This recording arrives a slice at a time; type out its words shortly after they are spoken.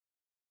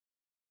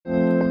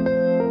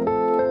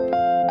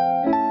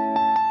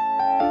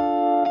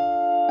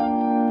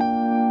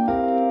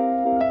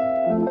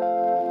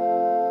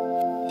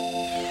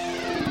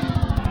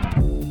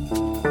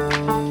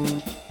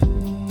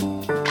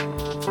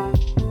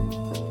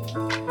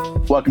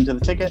Welcome to The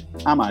Ticket.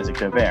 I'm Isaac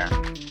Dover.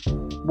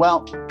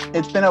 Well,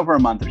 it's been over a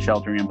month of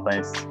sheltering in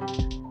place,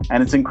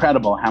 and it's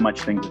incredible how much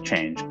things have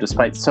changed,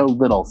 despite so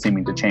little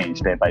seeming to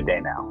change day by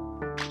day now.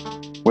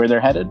 Where they're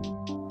headed?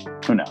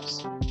 Who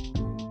knows?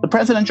 The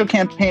presidential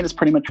campaign is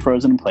pretty much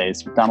frozen in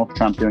place, with Donald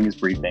Trump doing his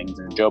briefings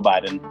and Joe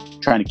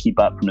Biden trying to keep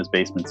up from his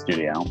basement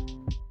studio.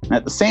 And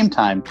at the same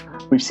time,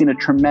 we've seen a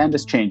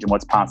tremendous change in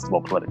what's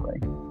possible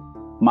politically.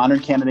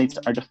 Modern candidates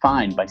are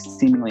defined by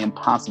seemingly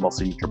impossible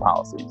signature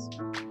policies.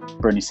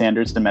 Bernie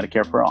Sanders and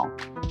Medicare for All,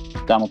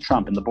 Donald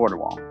Trump and the border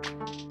wall.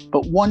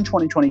 But one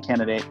 2020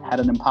 candidate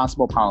had an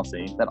impossible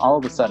policy that all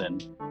of a sudden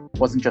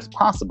wasn't just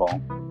possible,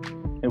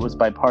 it was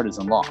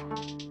bipartisan law.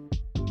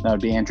 That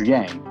would be Andrew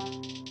Yang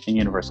and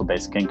universal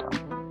basic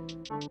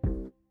income.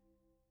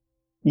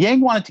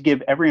 Yang wanted to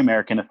give every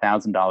American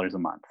 $1,000 a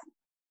month.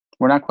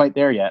 We're not quite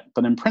there yet,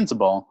 but in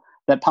principle,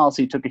 that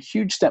policy took a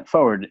huge step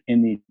forward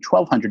in the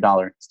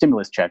 $1,200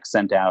 stimulus check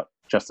sent out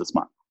just this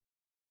month.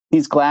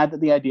 He's glad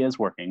that the idea is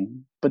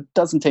working, but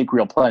doesn't take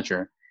real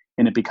pleasure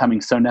in it becoming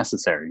so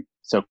necessary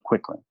so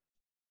quickly.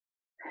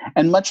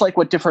 And much like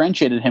what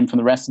differentiated him from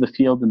the rest of the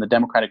field in the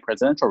Democratic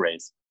presidential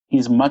race,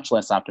 he's much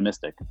less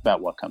optimistic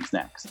about what comes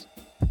next.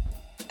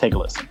 Take a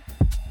listen.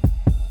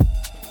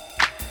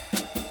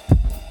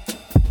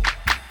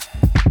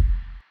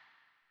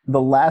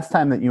 The last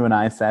time that you and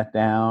I sat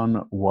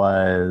down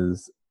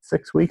was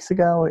 6 weeks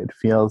ago. It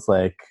feels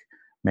like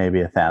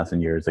maybe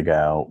 1,000 years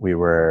ago. We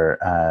were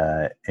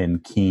in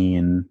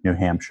Keene, New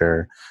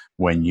Hampshire,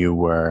 when you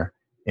were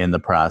in the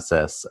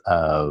process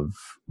of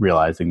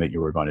realizing that you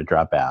were going to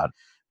drop out.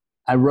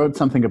 I wrote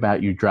something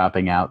about you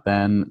dropping out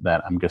then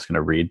that I'm just going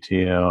to read to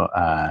you.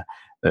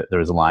 There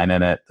was a line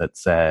in it that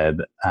said,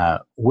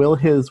 will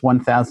his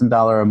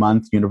 $1,000 a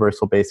month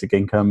universal basic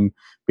income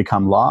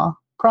become law?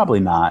 Probably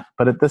not.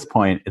 But at this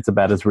point, it's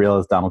about as real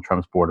as Donald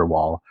Trump's border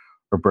wall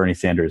or Bernie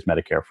Sanders'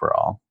 Medicare for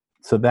All.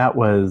 So that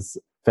was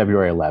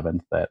February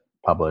 11th that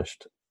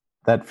published.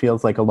 That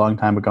feels like a long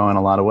time ago in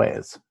a lot of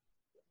ways.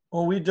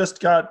 Well, we just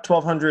got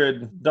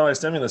 $1,200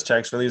 stimulus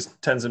checks for these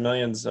tens of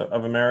millions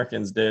of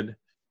Americans did.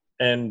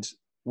 And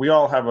we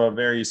all have a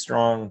very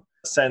strong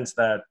sense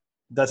that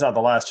that's not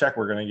the last check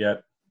we're going to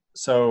get.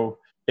 So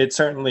it's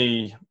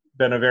certainly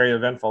been a very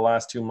eventful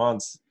last 2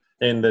 months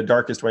in the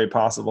darkest way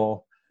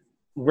possible.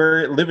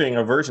 We're living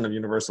a version of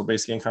universal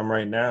basic income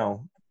right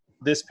now.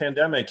 This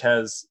pandemic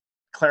has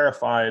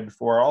clarified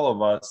for all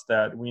of us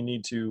that we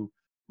need to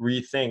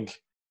rethink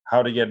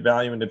how to get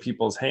value into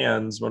people's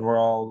hands when we're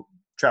all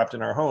trapped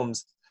in our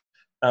homes,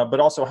 but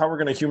also how we're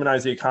going to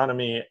humanize the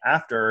economy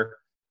after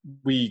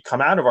we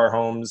come out of our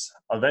homes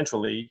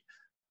eventually,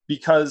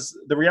 because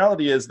the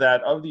reality is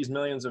that of these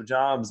millions of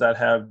jobs that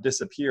have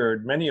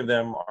disappeared, many of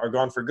them are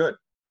gone for good.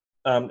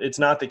 It's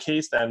not the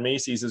case that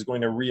Macy's is going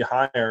to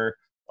rehire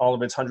all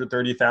of its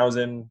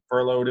 130,000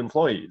 furloughed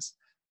employees.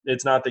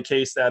 It's not the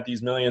case that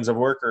these millions of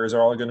workers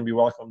are all going to be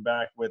welcomed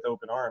back with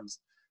open arms.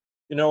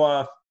 You know,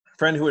 a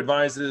friend who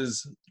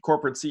advises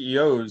corporate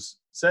CEOs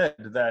said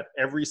that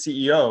every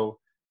CEO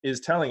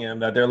is telling him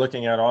that they're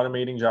looking at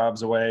automating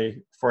jobs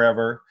away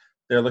forever.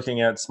 They're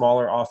looking at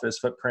smaller office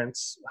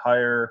footprints,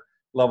 higher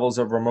levels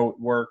of remote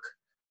work.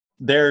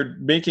 They're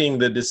making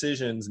the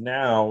decisions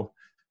now.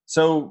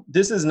 So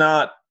this is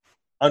not,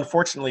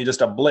 unfortunately,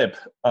 just a blip.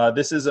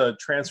 This is a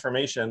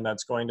transformation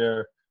that's going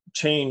to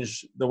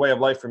change the way of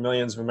life for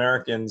millions of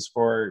Americans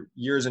for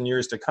years and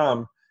years to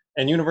come.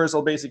 And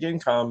universal basic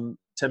income,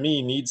 to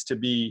me, needs to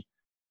be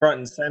front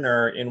and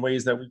center in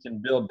ways that we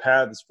can build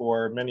paths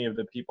for many of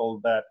the people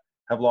that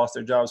have lost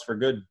their jobs for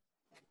good.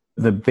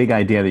 The big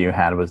idea that you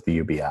had was the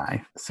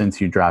UBI.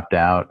 Since you dropped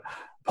out,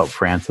 Pope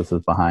Francis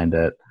is behind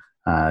it.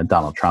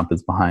 Donald Trump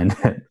is behind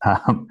it.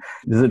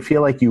 Does it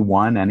feel like you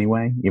won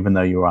anyway, even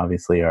though you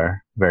obviously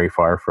are very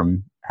far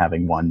from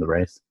having won the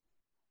race?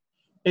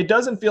 It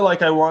doesn't feel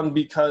like I won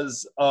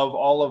because of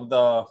all of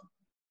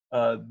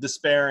the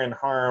despair and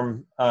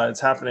harm that's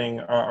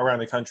happening around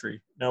the country.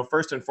 You know,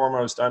 first and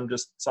foremost, I'm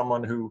just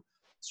someone who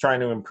is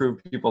trying to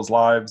improve people's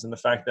lives, and the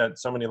fact that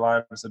so many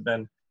lives have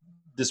been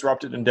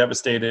disrupted and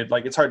devastated,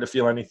 like it's hard to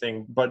feel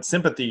anything but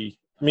sympathy.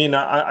 I mean,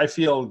 I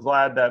feel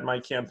glad that my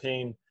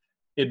campaign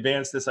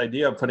advanced this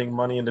idea of putting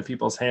money into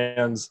people's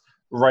hands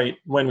right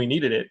when we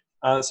needed it.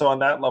 So on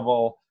that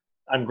level,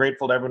 I'm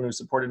grateful to everyone who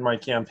supported my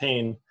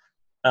campaign.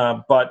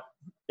 But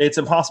it's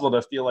impossible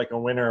to feel like a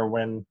winner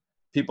when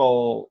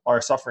people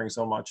are suffering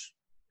so much.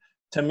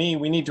 To me,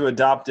 we need to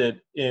adopt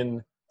it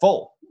in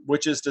full,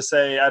 which is to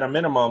say, at a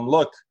minimum,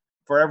 look,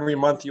 for every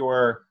month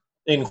you're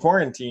in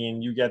quarantine,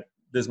 you get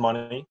this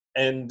money.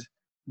 And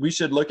we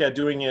should look at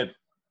doing it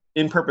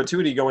in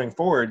perpetuity going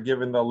forward,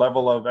 given the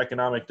level of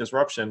economic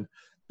disruption.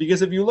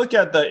 Because if you look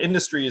at the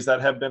industries that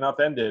have been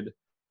upended,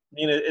 I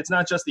mean, it's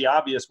not just the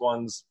obvious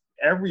ones.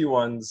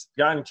 Everyone's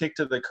gotten kicked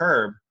to the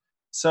curb.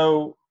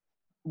 So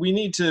we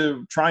need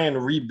to try and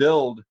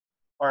rebuild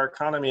our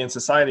economy and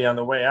society on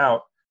the way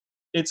out.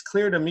 It's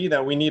clear to me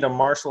that we need a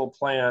Marshall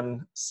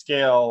Plan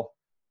scale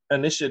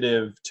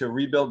initiative to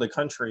rebuild the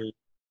country.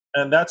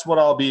 And that's what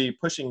I'll be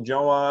pushing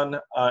Joe on.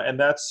 And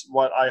that's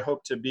what I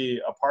hope to be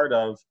a part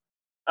of.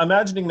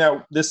 imagining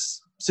that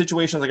this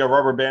situation is like a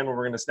rubber band where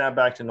we're going to snap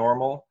back to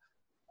normal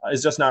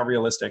is just not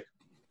realistic.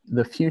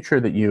 The future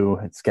that you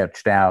had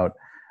sketched out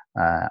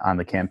on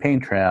the campaign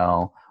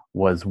trail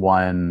was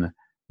one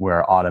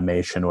where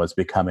automation was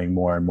becoming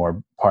more and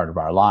more part of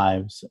our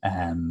lives,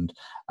 and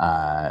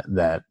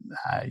that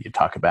you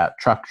talk about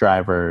truck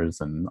drivers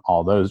and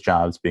all those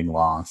jobs being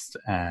lost,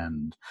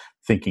 and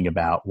thinking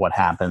about what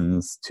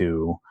happens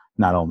to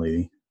not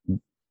only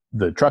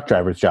the truck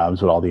drivers' jobs,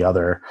 but all the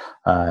other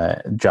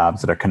jobs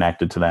that are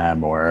connected to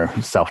them, or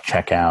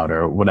self-checkout,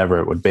 or whatever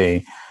it would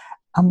be.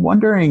 I'm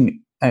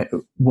wondering,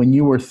 when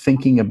you were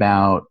thinking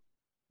about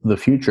the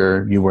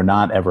future, you were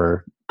not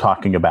ever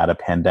talking about a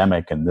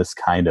pandemic and this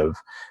kind of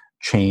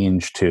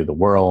change to the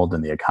world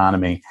and the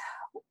economy.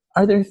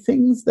 Are there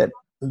things that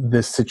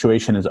this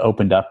situation has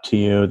opened up to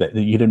you that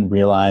you didn't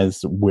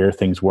realize where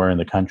things were in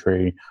the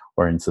country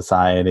or in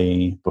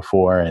society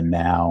before, and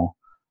now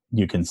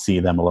you can see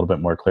them a little bit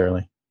more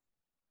clearly?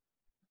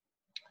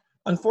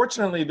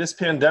 Unfortunately, this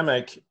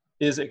pandemic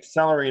is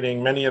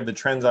accelerating many of the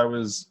trends I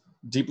was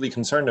deeply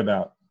concerned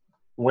about,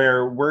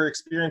 where we're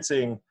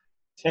experiencing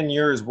 10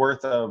 years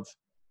worth of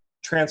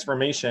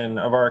transformation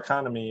of our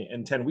economy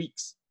in 10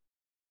 weeks.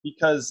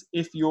 Because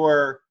if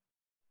you're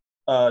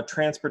a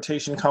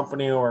transportation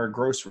company or a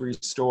grocery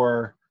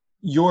store,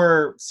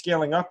 you're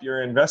scaling up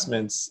your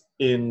investments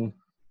in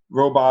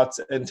robots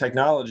and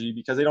technology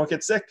because they don't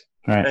get sick.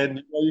 Right.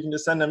 And you can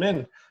just send them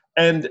in.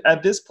 And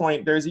at this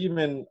point, there's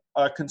even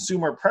a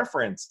consumer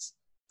preference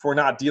for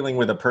not dealing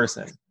with a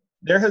person.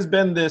 There has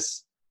been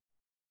this,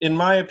 in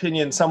my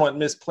opinion, somewhat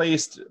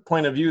misplaced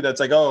point of view that's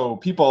like, oh,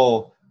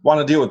 people want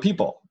to deal with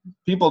people.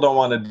 People don't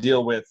want to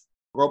deal with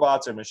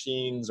robots or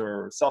machines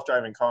or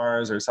self-driving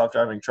cars or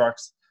self-driving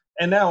trucks.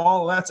 And now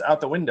all of that's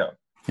out the window.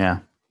 Yeah.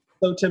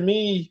 So to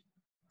me,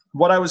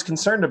 what I was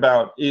concerned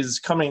about is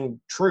coming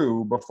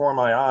true before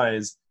my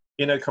eyes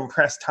in a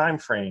compressed time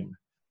frame.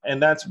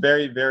 And that's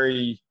very,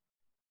 very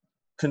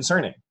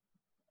concerning.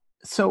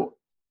 So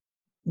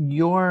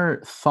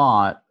your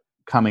thought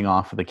coming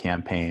off of the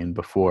campaign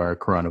before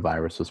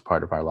coronavirus was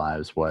part of our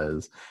lives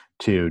was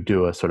to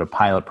do a sort of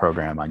pilot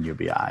program on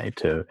UBI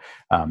to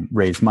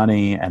raise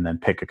money and then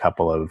pick a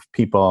couple of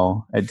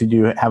people. Did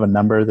you have a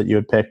number that you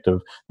had picked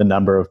of the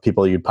number of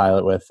people you'd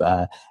pilot with,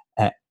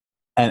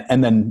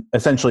 and then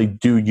essentially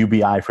do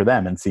UBI for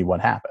them and see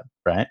what happened,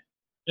 right?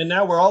 And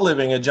now we're all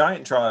living a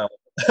giant trial.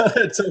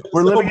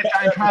 We're living a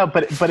giant trial,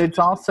 but it's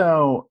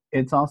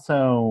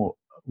also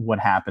what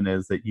happened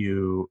is that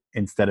you,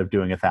 instead of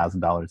doing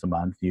 $1,000 a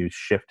month, you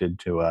shifted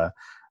to a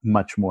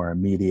much more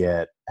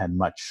immediate and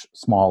much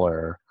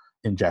smaller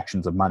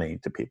injections of money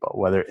to people.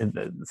 Whether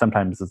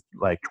sometimes it's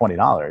like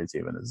 $20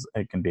 even,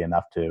 it can be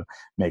enough to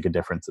make a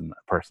difference in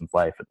a person's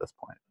life at this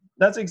point.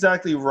 That's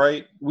exactly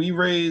right. We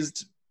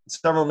raised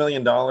several $1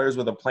 million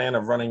with a plan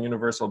of running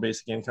universal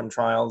basic income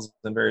trials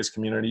in various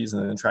communities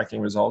and then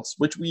tracking results,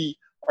 which we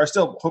are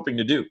still hoping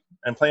to do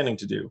and planning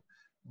to do.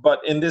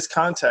 But in this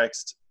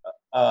context,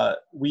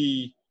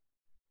 we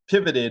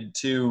pivoted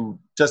to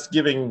just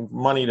giving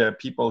money to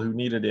people who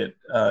needed it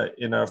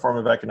in a form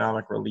of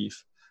economic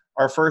relief.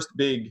 Our first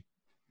big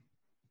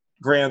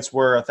grants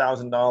were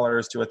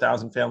 $1,000 to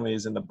 1,000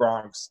 families in the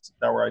Bronx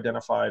that were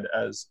identified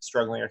as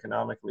struggling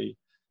economically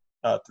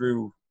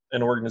through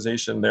an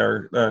organization,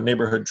 their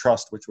Neighborhood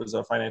Trust, which was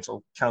a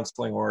financial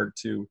counseling org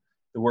to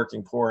the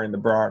working poor in the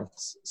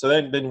Bronx. So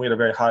then we had a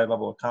very high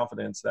level of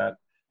confidence that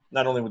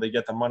not only would they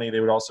get the money, they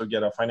would also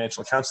get a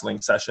financial counseling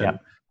session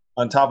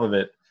on top of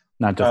it.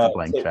 Not just a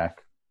blank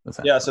check.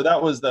 Yeah, so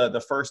that was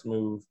the first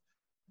move.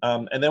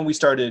 And then we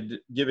started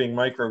giving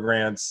micro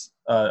grants,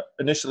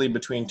 initially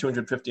between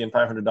 $250 and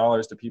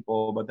 $500 to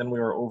people, but then we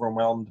were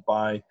overwhelmed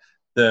by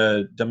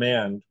the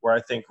demand, where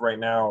I think right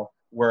now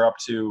we're up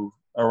to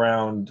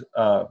around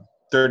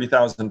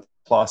 30,000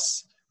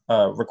 plus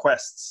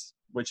requests,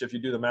 which if you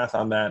do the math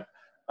on that,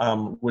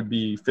 would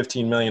be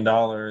 $15 million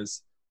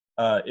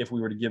if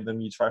we were to give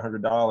them each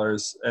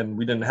 $500. And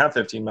we didn't have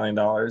 $15 million.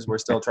 We're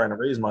still trying to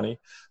raise money.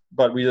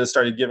 But we just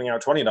started giving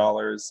out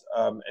 $20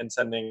 and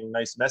sending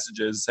nice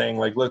messages saying,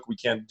 like, look, we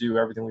can't do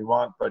everything we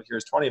want, but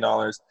here's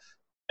 $20.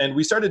 And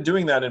we started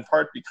doing that in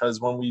part because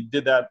when we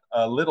did that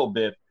a little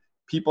bit,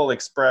 people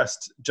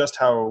expressed just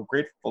how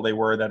grateful they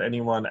were that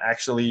anyone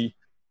actually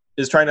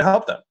is trying to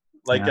help them.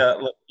 Like,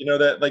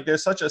 that, like,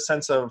 there's such a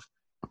sense of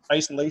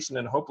isolation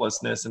and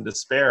hopelessness and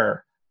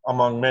despair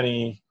among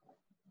many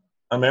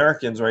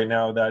Americans right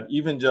now that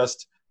even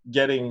just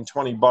getting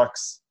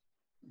 $20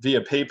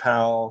 via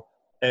PayPal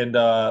and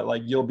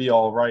like, you'll be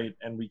all right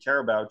and we care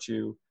about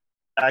you,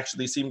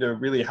 actually seem to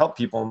really help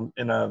people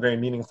in a very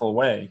meaningful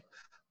way.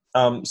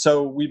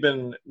 So we've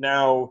been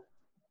now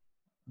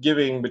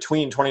giving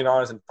between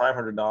 $20 and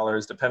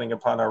 $500 depending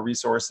upon our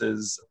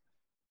resources.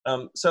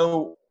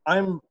 So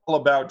I'm all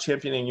about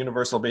championing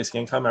universal basic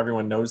income.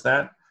 Everyone knows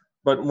that.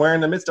 But we're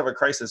in the midst of a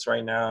crisis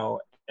right now,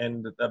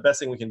 and the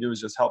best thing we can do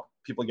is just help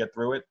people get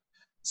through it.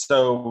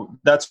 So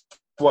that's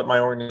what my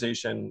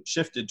organization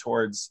shifted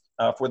towards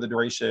for the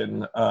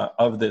duration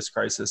of this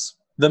crisis.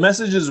 The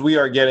messages we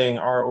are getting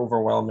are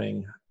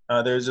overwhelming.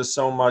 There's just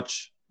so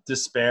much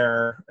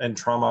despair and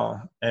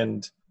trauma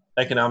and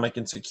economic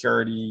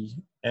insecurity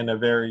and a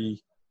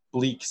very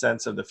bleak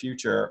sense of the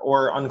future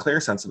or unclear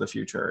sense of the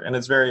future. And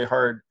it's very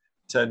hard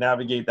to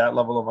navigate that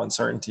level of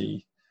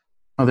uncertainty.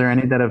 Are there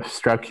any that have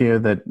struck you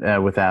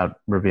that, without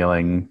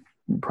revealing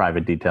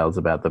private details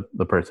about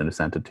the person who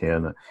sent it to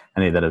you,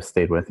 any that have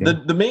stayed with you?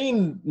 The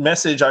main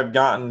message I've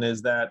gotten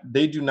is that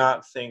they do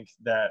not think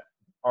that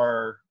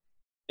our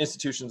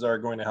institutions are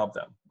going to help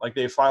them. Like,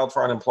 they filed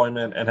for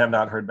unemployment and have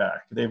not heard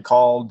back. They've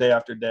called day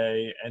after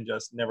day and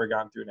just never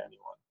gotten through to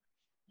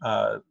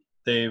anyone.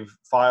 They've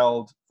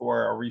filed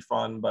for a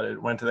refund, but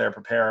it went to their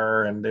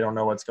preparer and they don't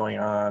know what's going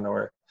on,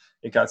 or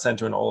it got sent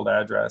to an old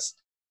address.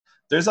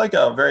 There's like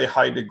a very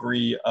high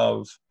degree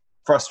of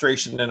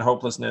frustration and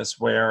hopelessness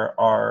where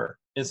our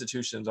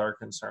institutions are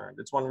concerned.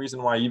 It's one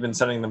reason why even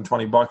sending them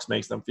 $20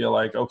 makes them feel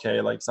like,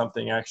 okay, like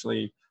something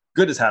actually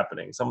good is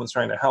happening. Someone's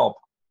trying to help.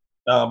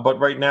 But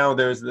right now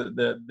there's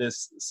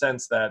this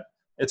sense that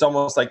it's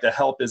almost like the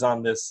help is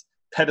on this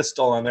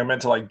pedestal and they're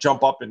meant to like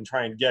jump up and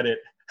try and get it.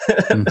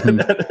 And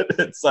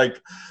it's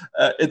like,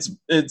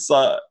 it's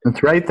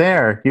right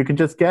there. You can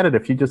just get it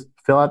if you just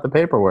fill out the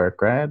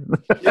paperwork, right?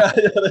 yeah,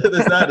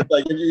 there's that. It's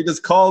like, if you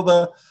just call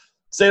the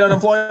state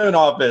unemployment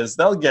office,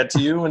 they'll get to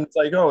you. And it's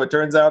like, oh, it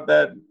turns out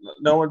that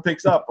no one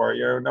picks up, or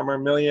you're number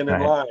 1 million in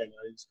line,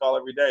 or you just call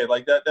every day.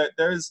 Like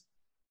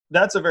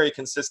that's a very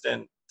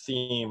consistent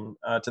theme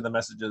to the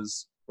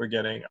messages we're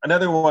getting.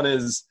 Another one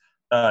is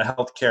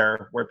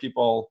healthcare, where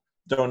people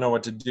don't know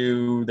what to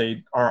do.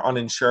 They are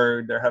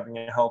uninsured. They're having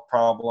a health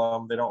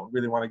problem. They don't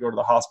really want to go to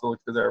the hospital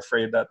because they're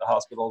afraid that the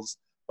hospital's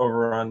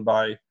overrun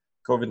by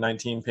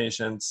COVID-19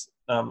 patients.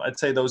 I'd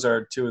say those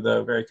are two of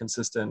the very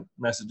consistent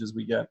messages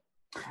we get.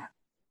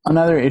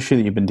 Another issue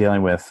that you've been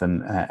dealing with,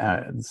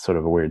 and sort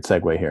of a weird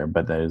segue here,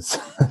 but there's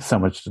so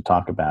much to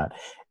talk about,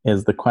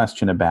 is the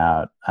question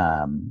about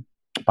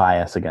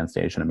bias against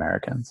Asian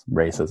Americans,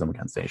 racism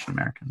against Asian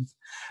Americans.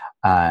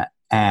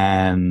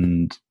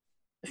 And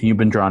you've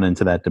been drawn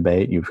into that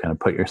debate. You've kind of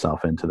put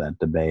yourself into that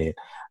debate.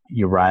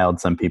 You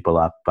riled some people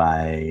up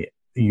by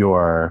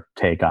your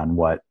take on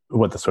what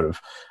the sort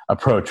of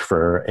approach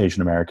for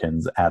Asian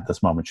Americans at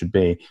this moment should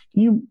be.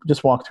 Can you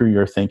just walk through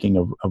your thinking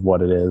of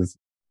what it is?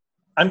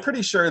 I'm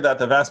pretty sure that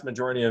the vast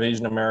majority of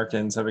Asian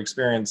Americans have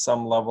experienced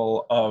some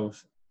level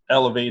of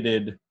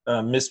elevated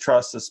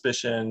mistrust,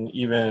 suspicion,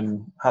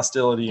 even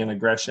hostility and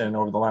aggression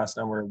over the last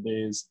number of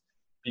days,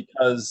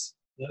 because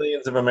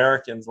millions of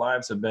Americans'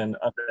 lives have been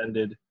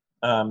upended,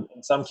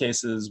 in some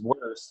cases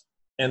worse.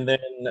 And then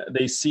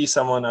they see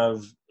someone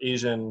of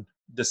Asian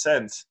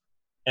descent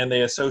and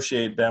they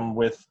associate them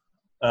with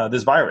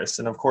this virus.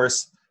 And of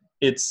course,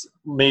 it's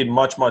made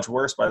much, much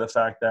worse by the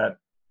fact that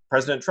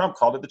President Trump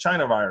called it the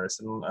China virus.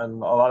 And a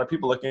lot of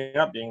people looking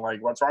up being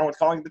like, what's wrong with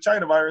calling it the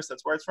China virus?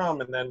 That's where it's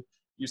from. And then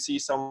you see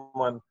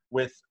someone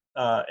with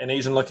an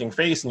Asian looking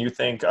face and you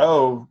think,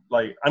 oh,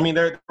 like, I mean,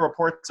 there are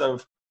reports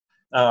of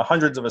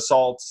hundreds of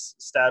assaults,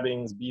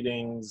 stabbings,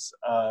 beatings.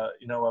 A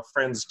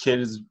friend's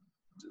kids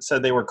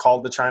said they were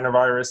called the China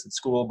virus at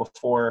school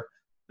before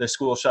their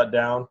school shut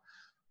down.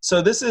 So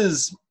this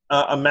is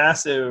a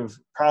massive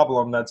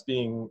problem that's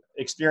being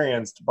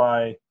experienced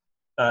by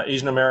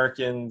Asian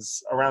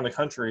Americans around the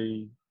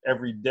country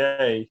every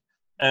day.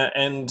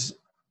 And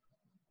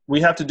we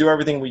have to do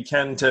everything we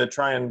can to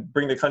try and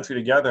bring the country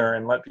together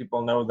and let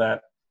people know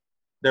that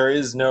there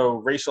is no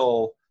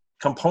racial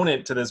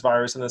component to this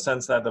virus, in the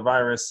sense that the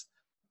virus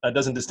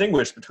doesn't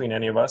distinguish between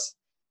any of us.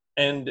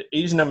 And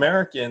Asian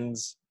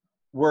Americans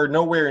were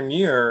nowhere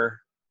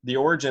near the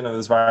origin of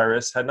this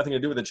virus, had nothing to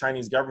do with the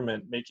Chinese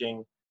government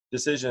making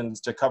decisions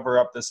to cover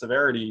up the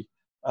severity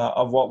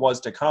of what was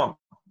to come.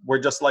 We're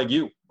just like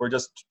you. We're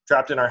just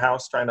trapped in our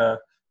house trying to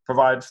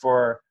provide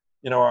for,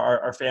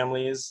 our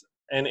families.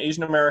 And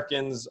Asian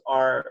Americans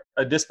are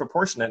a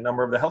disproportionate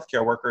number of the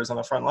healthcare workers on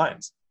the front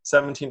lines.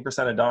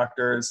 17% of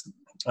doctors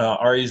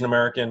are Asian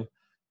American.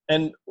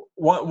 And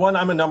one,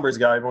 I'm a numbers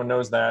guy. Everyone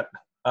knows that.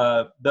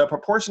 The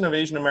proportion of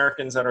Asian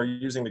Americans that are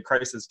using the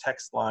crisis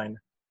text line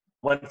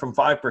went from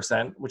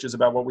 5%, which is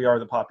about what we are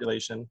the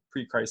population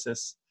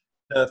pre-crisis,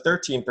 to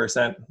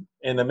 13%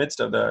 in the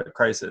midst of the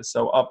crisis.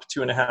 So up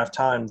 2.5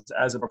 times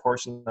as a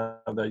proportion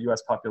of the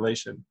US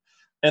population.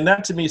 And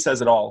that to me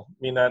says it all. I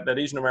mean, that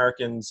Asian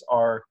Americans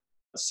are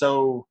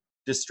so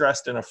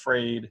distressed and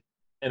afraid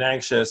and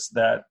anxious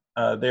that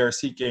they are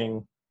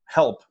seeking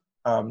help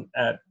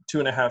at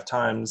 2.5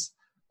 times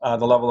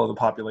the level of the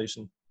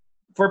population.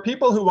 For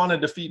people who want to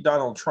defeat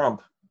Donald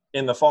Trump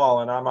in the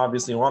fall, and I'm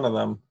obviously one of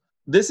them,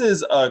 this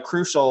is a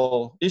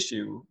crucial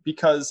issue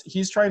because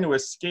he's trying to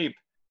escape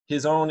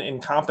his own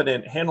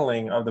incompetent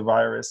handling of the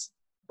virus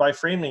by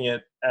framing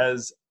it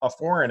as a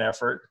foreign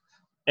effort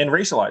and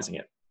racializing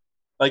it.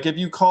 Like, if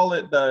you call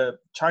it the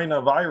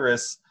China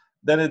virus,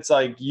 then it's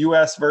like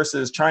US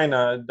versus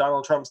China,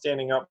 Donald Trump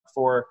standing up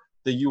for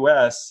the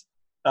US.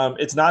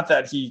 It's not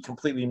that he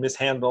completely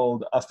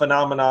mishandled a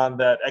phenomenon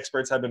that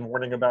experts have been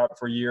warning about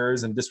for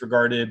years and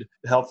disregarded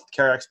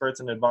healthcare experts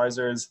and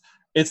advisors.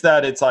 It's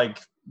that it's like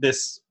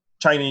this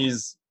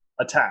Chinese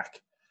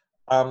attack.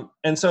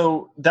 And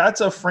so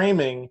that's a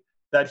framing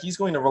that he's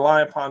going to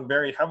rely upon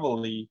very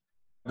heavily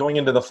going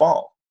into the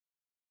fall.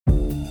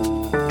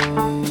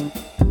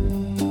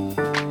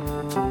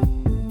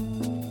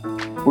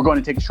 We're going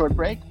to take a short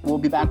break. We'll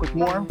be back with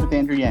more with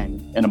Andrew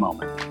Yang in a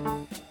moment.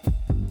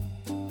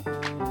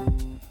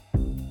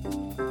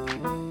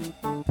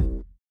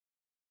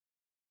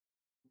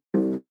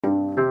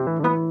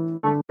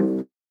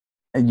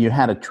 You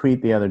had a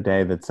tweet the other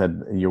day that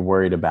said you're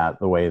worried about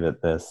the way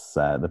that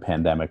the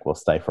pandemic will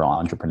stifle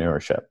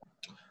entrepreneurship.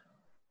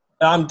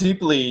 I'm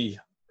deeply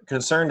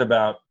concerned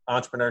about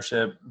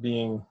entrepreneurship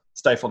being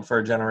stifled for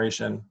a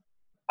generation.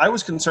 I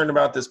was concerned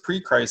about this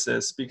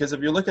pre-crisis because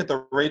if you look at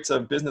the rates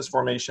of business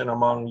formation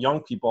among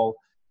young people,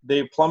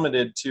 they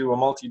plummeted to a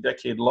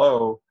multi-decade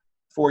low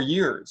for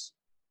years.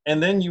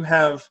 And then you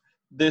have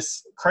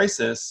this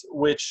crisis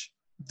which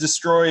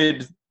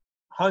destroyed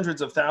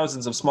hundreds of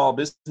thousands of small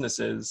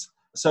businesses.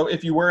 So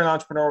if you were an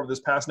entrepreneur over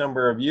this past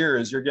number of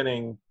years, you're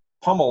getting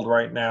pummeled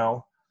right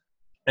now.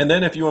 And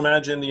then if you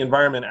imagine the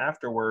environment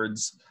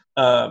afterwards,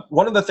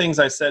 one of the things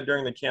I said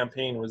during the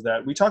campaign was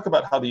that we talk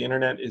about how the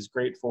internet is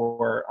great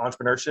for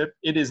entrepreneurship.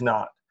 It is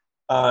not.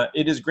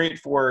 It is great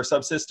for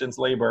subsistence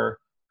labor.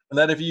 And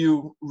that if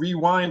you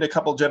rewind a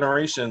couple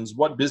generations,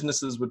 what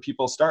businesses would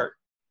people start?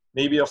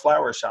 Maybe a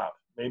flower shop,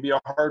 maybe a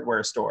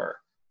hardware store,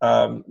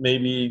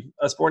 maybe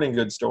a sporting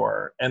goods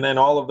store. And then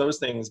all of those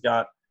things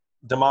got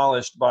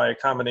demolished by a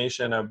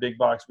combination of big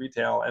box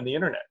retail and the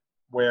internet,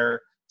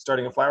 where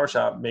starting a flower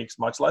shop makes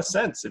much less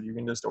sense if you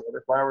can just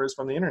order flowers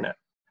from the internet.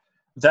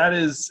 That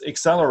is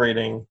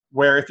accelerating,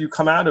 where if you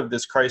come out of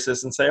this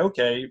crisis and say,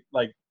 okay,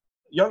 like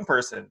young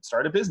person,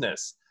 start a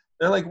business.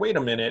 They're like, wait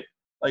a minute,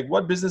 like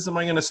what business am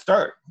I going to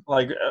start?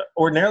 Like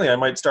ordinarily I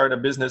might start a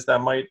business that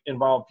might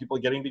involve people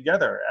getting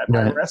together at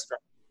my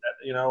restaurant,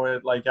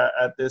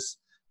 at this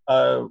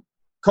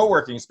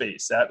co-working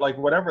space, at like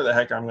whatever the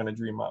heck I'm going to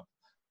dream up.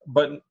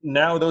 But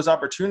now those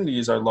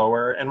opportunities are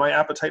lower and my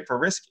appetite for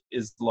risk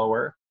is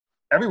lower.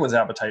 Everyone's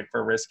appetite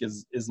for risk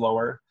is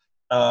lower.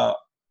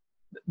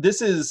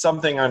 This is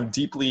something I'm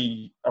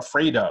deeply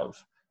afraid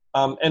of.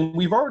 And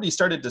we've already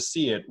started to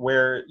see it,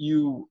 where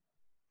you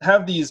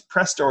have these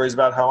press stories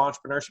about how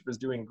entrepreneurship is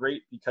doing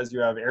great because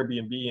you have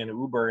Airbnb and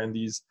Uber and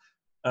these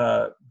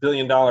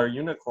billion-dollar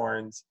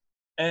unicorns.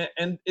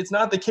 And it's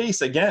not the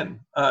case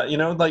again.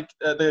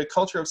 The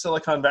culture of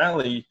Silicon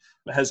Valley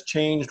has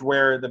changed,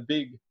 where the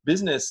big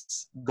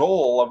business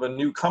goal of a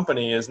new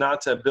company is not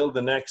to build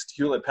the next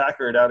Hewlett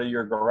Packard out of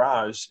your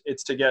garage.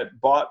 It's to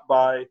get bought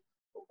by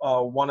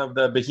one of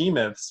the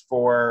behemoths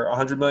for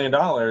 $100 million.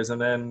 And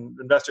then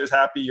investors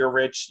happy, you're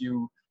rich,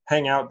 you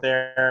hang out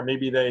there.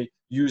 Maybe they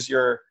use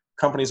your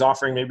company's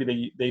offering,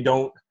 maybe they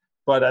don't.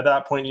 But at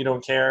that point, you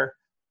don't care.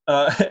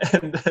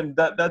 And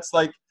that's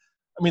like,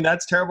 I mean,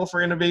 that's terrible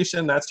for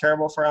innovation. That's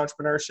terrible for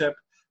entrepreneurship.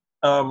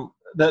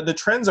 The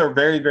trends are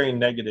very, very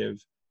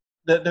negative.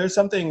 There's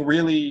something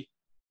really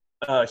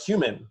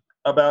human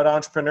about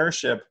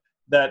entrepreneurship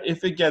that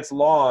if it gets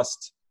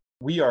lost,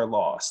 we are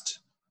lost.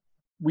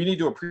 We need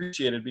to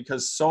appreciate it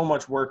because so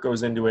much work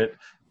goes into it.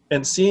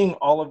 And seeing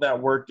all of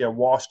that work get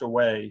washed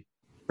away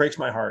breaks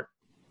my heart.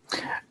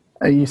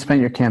 You spent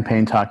your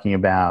campaign talking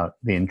about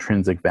the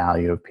intrinsic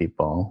value of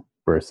people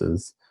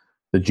versus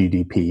the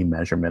GDP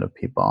measurement of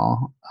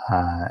people.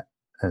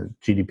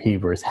 GDP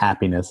versus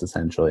happiness,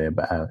 essentially,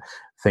 about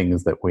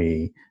things that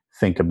we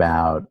think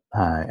about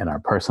in our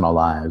personal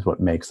lives, what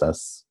makes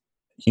us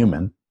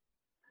human.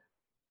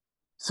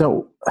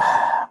 So,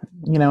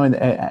 and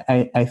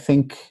I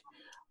think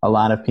a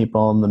lot of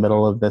people in the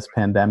middle of this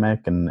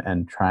pandemic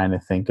and trying to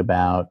think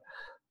about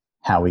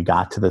how we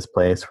got to this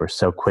place where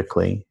so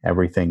quickly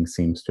everything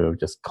seems to have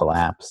just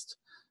collapsed,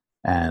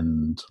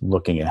 and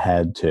looking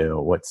ahead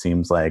to what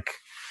seems like,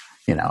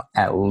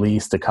 at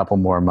least a couple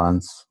more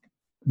months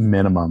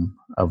minimum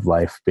of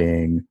life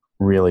being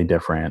really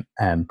different,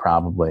 and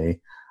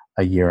probably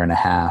a year and a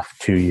half,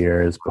 2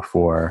 years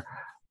before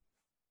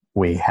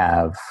we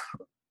have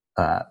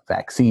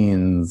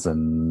vaccines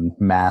and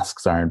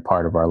masks aren't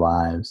part of our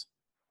lives.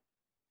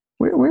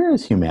 Where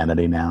is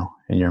humanity now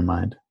in your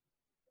mind?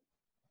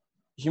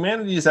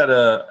 Humanity is at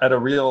a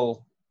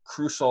real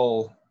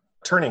crucial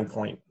turning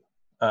point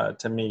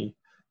to me.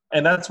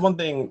 And that's one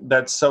thing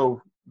that's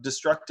so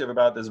destructive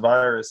about this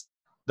virus.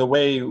 The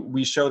way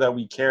we show that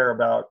we care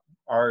about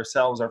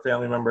ourselves, our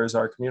family members,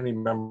 our community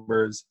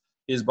members,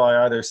 is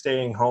by either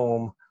staying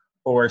home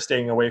or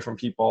staying away from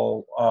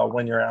people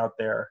when you're out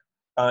there.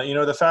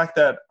 The fact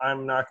that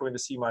I'm not going to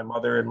see my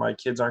mother and my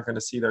kids aren't going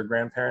to see their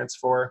grandparents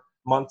for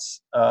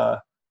months, and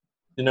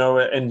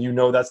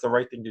that's the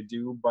right thing to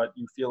do, but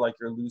you feel like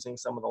you're losing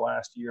some of the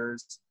last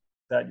years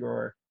that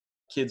your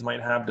kids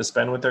might have to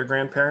spend with their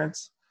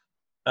grandparents.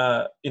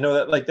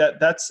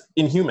 That's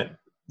inhuman.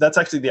 That's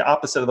actually the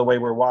opposite of the way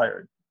we're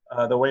wired.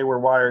 The way we're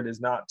wired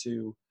is not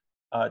to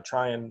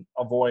try and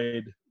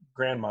avoid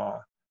grandma.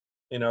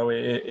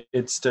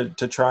 It's to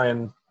try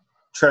and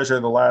treasure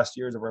the last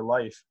years of her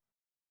life.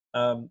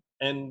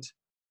 And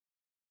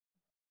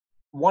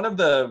one of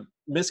the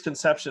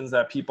misconceptions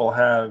that people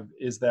have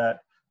is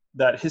that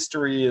that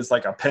history is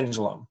like a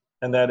pendulum,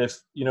 and that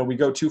if, we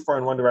go too far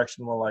in one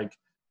direction, we'll like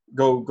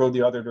go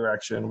the other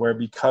direction, where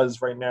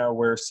because right now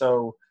we're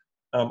so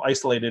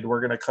isolated, we're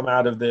going to come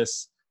out of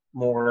this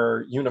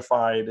more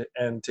unified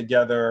and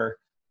together,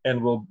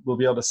 and we'll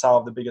be able to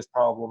solve the biggest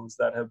problems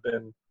that have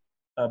been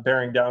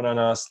bearing down on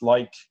us,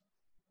 like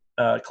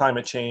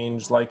climate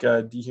change, like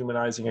a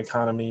dehumanizing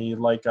economy,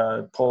 like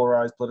a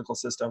polarized political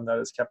system that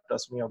has kept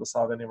us from being able to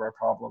solve any of our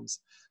problems.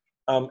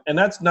 And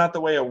that's not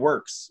the way it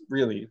works,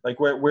 really. Like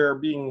we're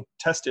being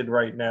tested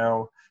right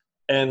now,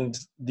 and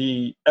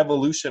the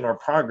evolution or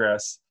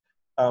progress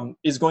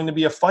is going to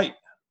be a fight.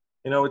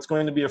 It's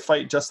going to be a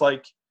fight just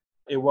like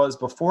it was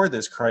before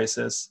this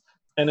crisis.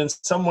 And in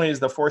some ways,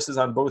 the forces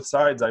on both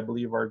sides, I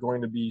believe, are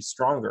going to be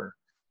stronger,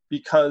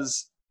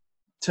 because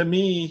to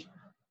me,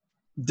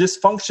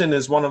 dysfunction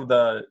is one of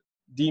the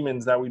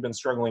demons that we've been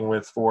struggling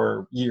with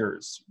for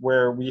years,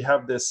 where we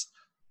have this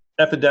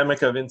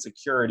epidemic of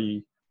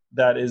insecurity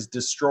that is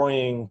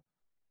destroying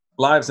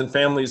lives and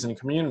families and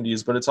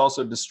communities, but it's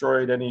also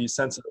destroyed any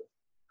sense of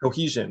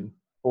cohesion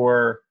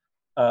or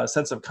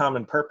sense of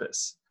common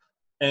purpose.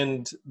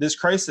 And this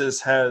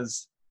crisis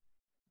has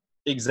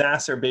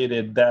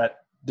exacerbated that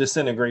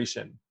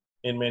disintegration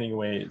in many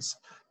ways.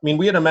 I mean,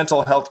 we had a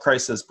mental health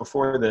crisis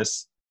before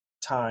this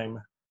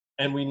time,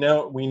 and we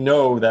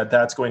know that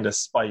that's going to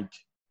spike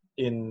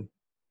in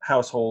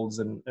households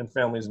and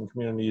families and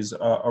communities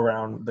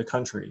around the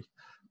country.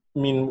 I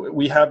mean,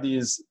 we have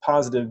these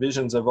positive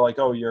visions of like,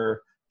 oh,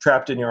 you're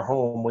trapped in your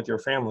home with your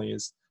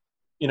families.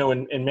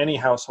 In many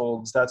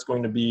households, that's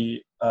going to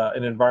be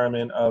an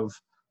environment of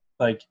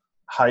like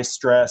high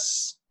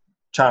stress,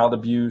 child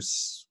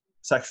abuse,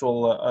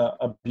 sexual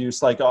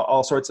abuse, like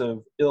all sorts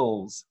of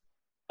ills.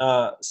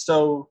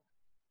 So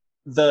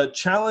the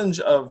challenge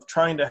of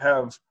trying to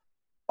have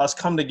us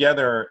come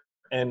together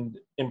and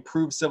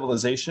improve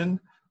civilization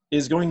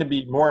is going to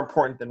be more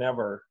important than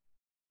ever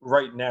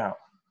right now.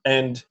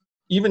 And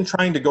even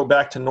trying to go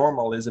back to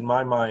normal is, in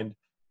my mind,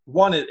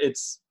 one,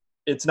 it's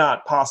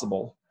not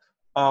possible.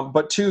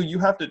 But two, you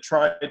have to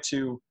try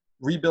to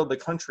rebuild the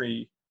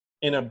country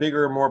in a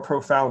bigger, more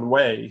profound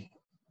way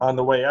on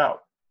the way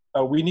out.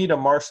 We need a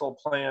Marshall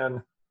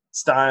Plan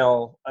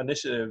style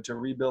initiative to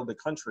rebuild the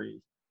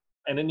country,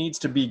 and it needs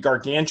to be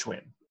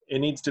gargantuan. It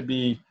needs to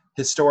be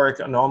historic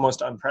and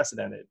almost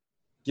unprecedented,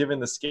 given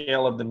the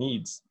scale of the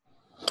needs.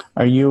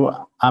 Are you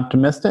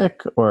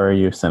optimistic or are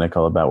you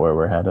cynical about where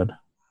we're headed?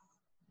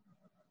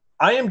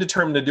 I am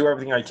determined to do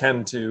everything I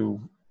can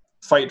to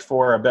fight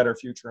for a better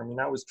future. I mean,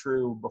 that was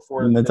true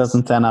before. It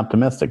doesn't sound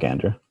optimistic,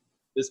 Andrew.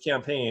 This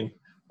campaign.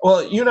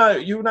 Well, you and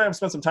I have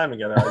spent some time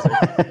together,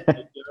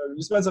 Isaac.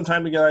 You spent some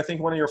time together. I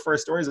think one of your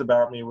first stories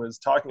about me was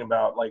talking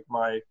about like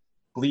my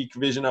bleak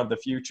vision of the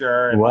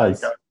future. And it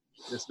was.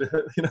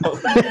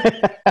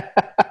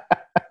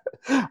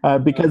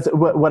 Because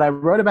what I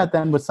wrote about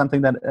then was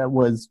something that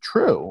was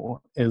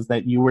true, is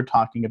that you were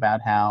talking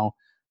about how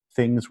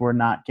things were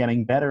not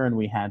getting better and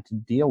we had to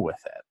deal with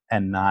it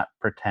and not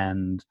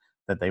pretend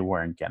that they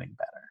weren't getting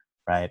better,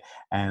 right?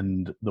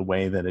 And the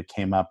way that it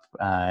came up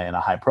in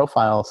a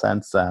high-profile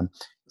sense,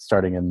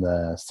 starting in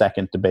the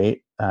second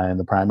debate in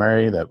the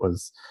primary that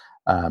was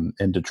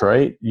in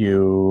Detroit,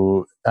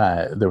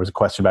 there was a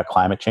question about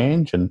climate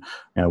change and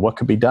what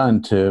could be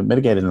done to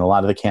mitigate it. And a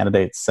lot of the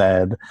candidates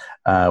said,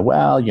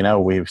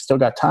 well, we've still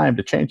got time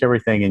to change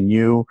everything. And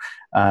you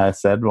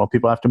said, well,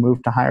 people have to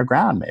move to higher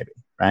ground maybe,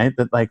 right?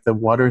 That like the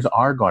waters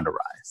are going to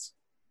rise,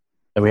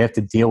 that we have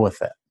to deal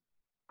with it.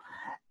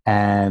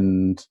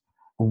 And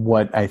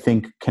what I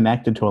think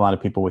connected to a lot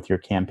of people with your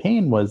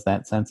campaign was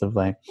that sense of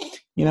like,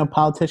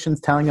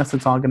 politicians telling us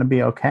it's all going to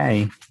be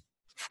okay.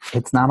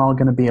 It's not all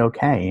going to be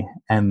okay.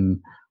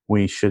 And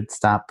we should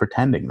stop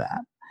pretending that.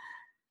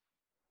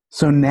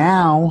 So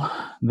now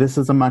this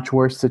is a much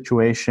worse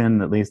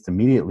situation, at least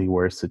immediately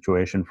worse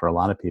situation for a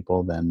lot of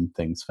people than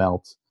things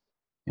felt,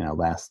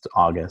 last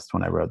August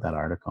when I wrote that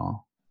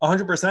article.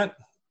 100%.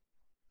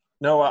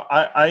 No,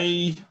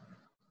 I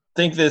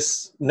think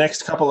this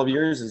next couple of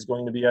years is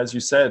going to be, as you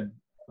said,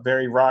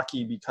 very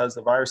rocky because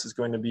the virus is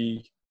going to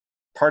be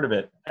part of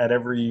it at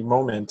every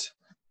moment.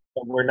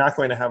 But we're not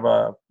going to have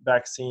a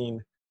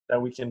vaccine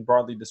that we can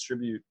broadly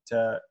distribute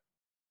to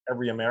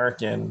every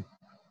American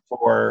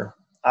for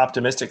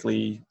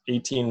optimistically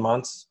 18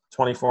 months,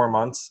 24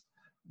 months.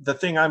 The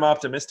thing I'm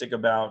optimistic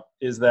about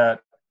is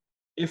that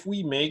if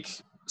we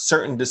make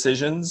certain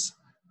decisions,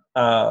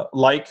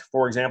 like,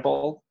 for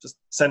example, just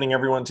sending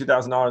everyone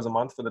 $2,000 a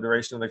month for the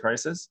duration of the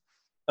crisis,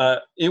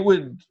 it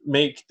would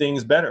make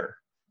things better.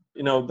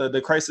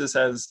 The crisis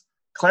has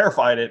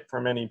clarified it for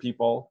many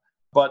people,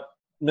 but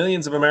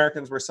millions of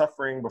Americans were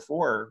suffering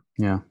before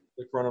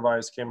the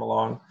coronavirus came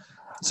along.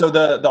 So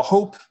the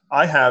hope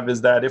I have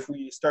is that if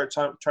we start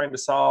trying to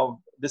solve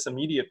this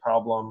immediate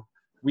problem,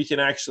 we can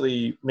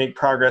actually make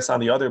progress on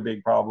the other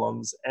big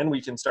problems, and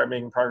we can start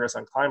making progress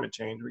on climate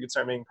change. We can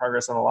start making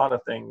progress on a lot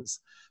of things.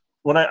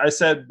 When I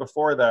said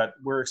before that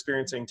we're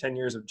experiencing 10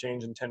 years of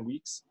change in 10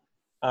 weeks,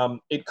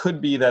 it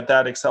could be that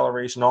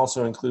acceleration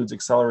also includes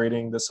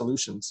accelerating the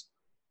solutions.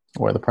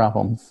 Or the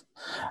problems.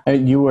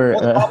 You were.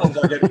 Well, the problems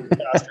are getting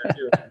faster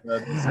too.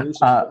 The solutions.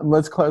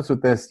 Let's close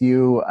with this.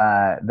 You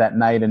that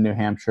night in New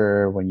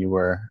Hampshire when you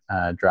were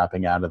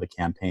dropping out of the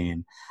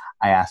campaign,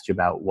 I asked you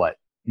about what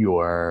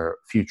your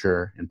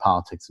future in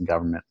politics and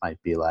government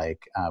might be like.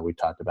 We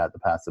talked about the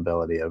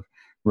possibility of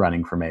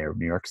running for mayor of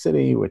New York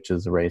City, which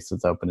is a race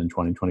that's open in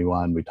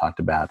 2021. We talked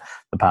about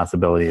the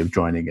possibility of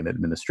joining an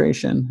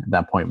administration. At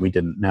that point, we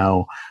didn't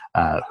know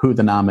who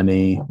the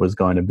nominee was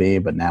going to be,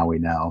 but now we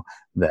know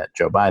that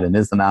Joe Biden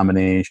is the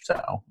nominee,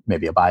 so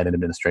maybe a Biden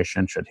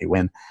administration should he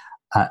win.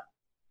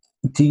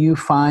 Do you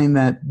find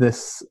that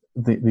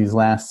these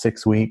last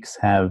 6 weeks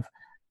have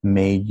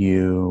made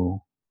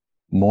you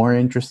more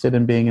interested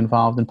in being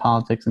involved in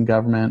politics and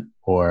government,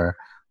 or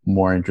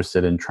more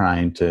interested in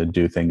trying to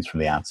do things from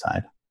the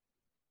outside?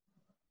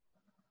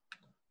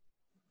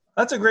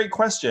 That's a great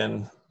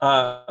question.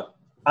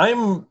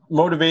 I'm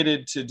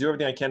motivated to do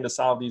everything I can to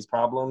solve these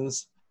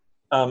problems.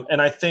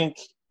 And I think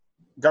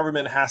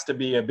government has to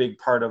be a big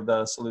part of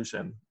the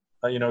solution.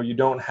 You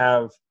don't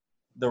have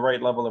the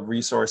right level of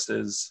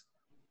resources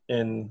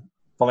in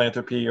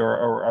philanthropy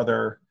or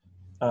other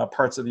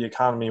parts of the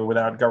economy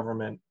without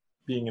government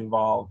being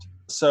involved.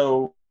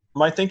 So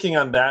my thinking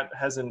on that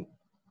hasn't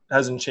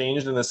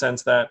changed, in the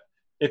sense that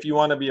if you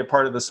want to be a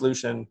part of the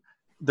solution,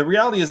 the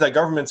reality is that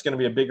government's going to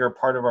be a bigger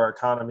part of our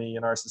economy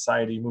and our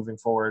society moving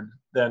forward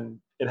than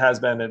it has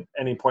been at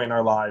any point in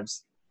our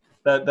lives.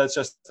 That's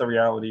just the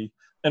reality.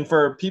 And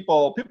for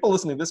people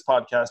listening to this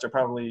podcast are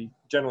probably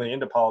generally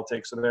into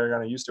politics, so they're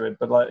kind of used to it.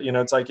 But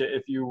it's like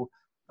if you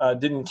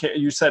didn't care,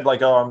 you said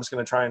like, oh, I'm just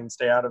going to try and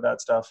stay out of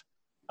that stuff.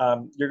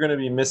 You're going to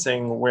be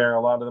missing where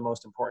a lot of the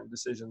most important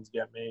decisions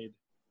get made.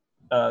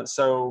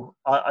 So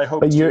I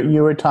hope. But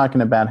you were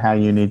talking about how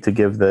you need to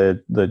give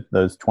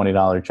those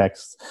 $20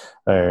 checks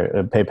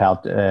or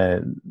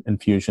PayPal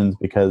infusions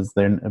because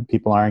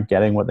people aren't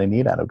getting what they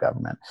need out of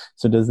government.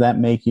 So does that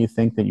make you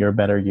think that your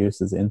better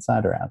use is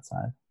inside or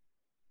outside?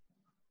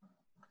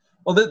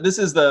 Well, this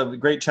is the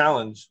great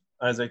challenge,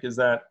 Isaac, is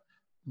that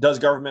does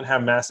government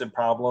have massive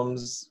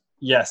problems?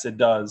 Yes, it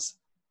does.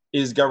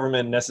 Is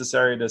government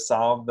necessary to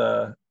solve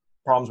the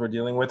problems we're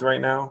dealing with right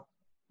now?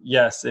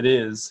 Yes, it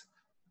is.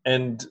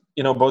 And,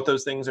 both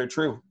those things are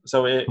true.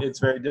 So it's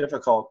very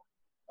difficult.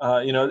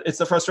 It's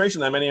the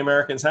frustration that many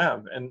Americans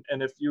have. And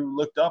if you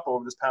looked up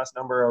over this past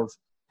number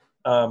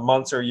of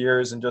months or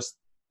years and just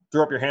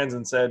threw up your hands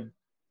and said,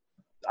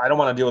 I don't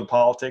want to deal with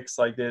politics.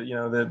 Like,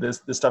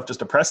 this stuff just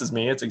depresses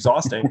me. It's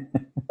exhausting.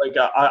 Like,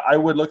 I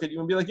would look at you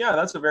and be like, yeah,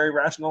 that's a very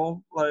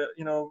rational,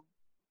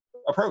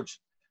 approach.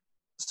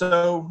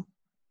 So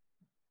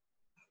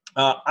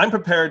I'm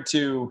prepared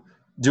to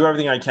do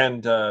everything I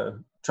can to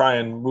try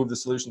and move the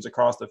solutions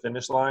across the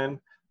finish line.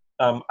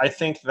 I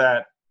think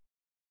that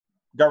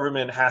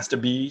government has to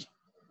be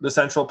the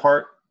central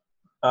part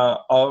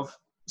of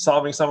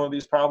solving some of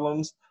these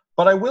problems.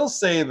 But I will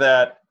say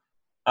that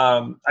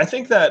I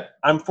think that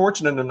I'm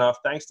fortunate enough,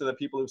 thanks to the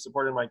people who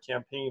supported my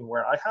campaign,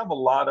 where I have a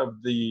lot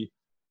of the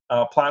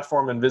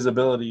platform and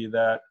visibility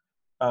that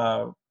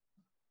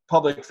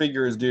public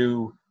figures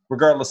do,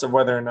 regardless of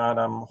whether or not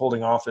I'm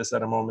holding office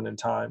at a moment in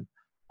time.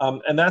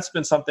 And that's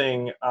been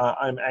something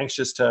I'm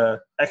anxious to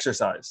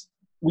exercise.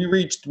 We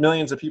reached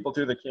millions of people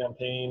through the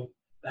campaign,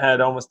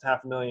 had almost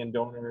 500,000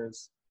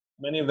 donors.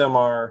 Many of them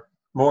are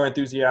more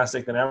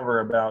enthusiastic than ever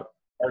about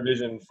our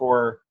vision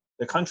for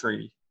the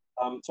country.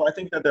 So I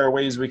think that there are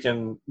ways we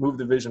can move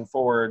the vision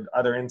forward,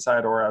 either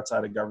inside or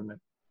outside of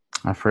government.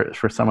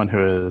 For someone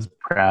who is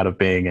proud of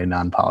being a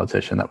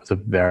non-politician, that was a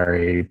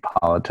very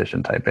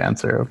politician-type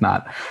answer of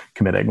not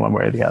committing one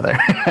way or the other.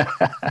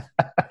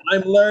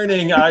 I'm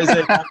learning,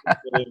 Isaac.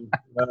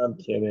 I'm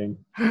kidding.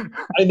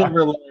 I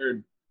never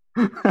learned.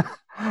 All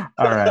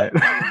right.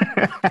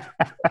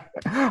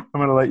 I'm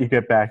going to let you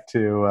get back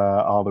to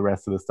all the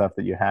rest of the stuff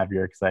that you have,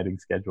 your exciting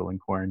schedule in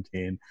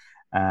quarantine.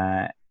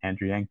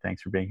 Andrew Yang,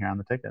 thanks for being here on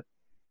The Ticket.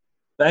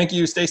 Thank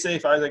you. Stay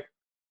safe, Isaac.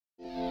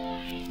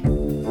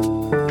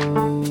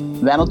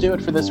 That'll do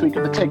it for this week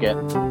of The Ticket,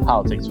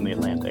 Politics from the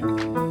Atlantic.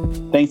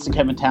 Thanks to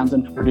Kevin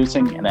Townsend for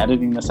producing and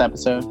editing this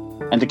episode,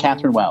 and to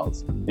Catherine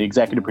Wells, the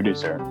executive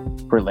producer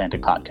for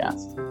Atlantic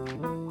Podcasts.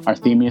 Our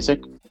theme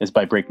music is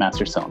by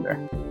Breakmaster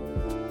Cylinder.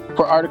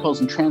 For articles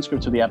and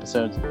transcripts of the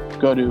episodes,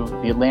 go to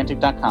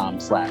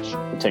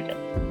theatlantic.com/The Ticket.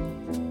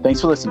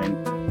 Thanks for listening,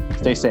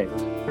 stay safe,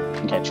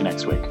 and catch you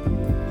next week.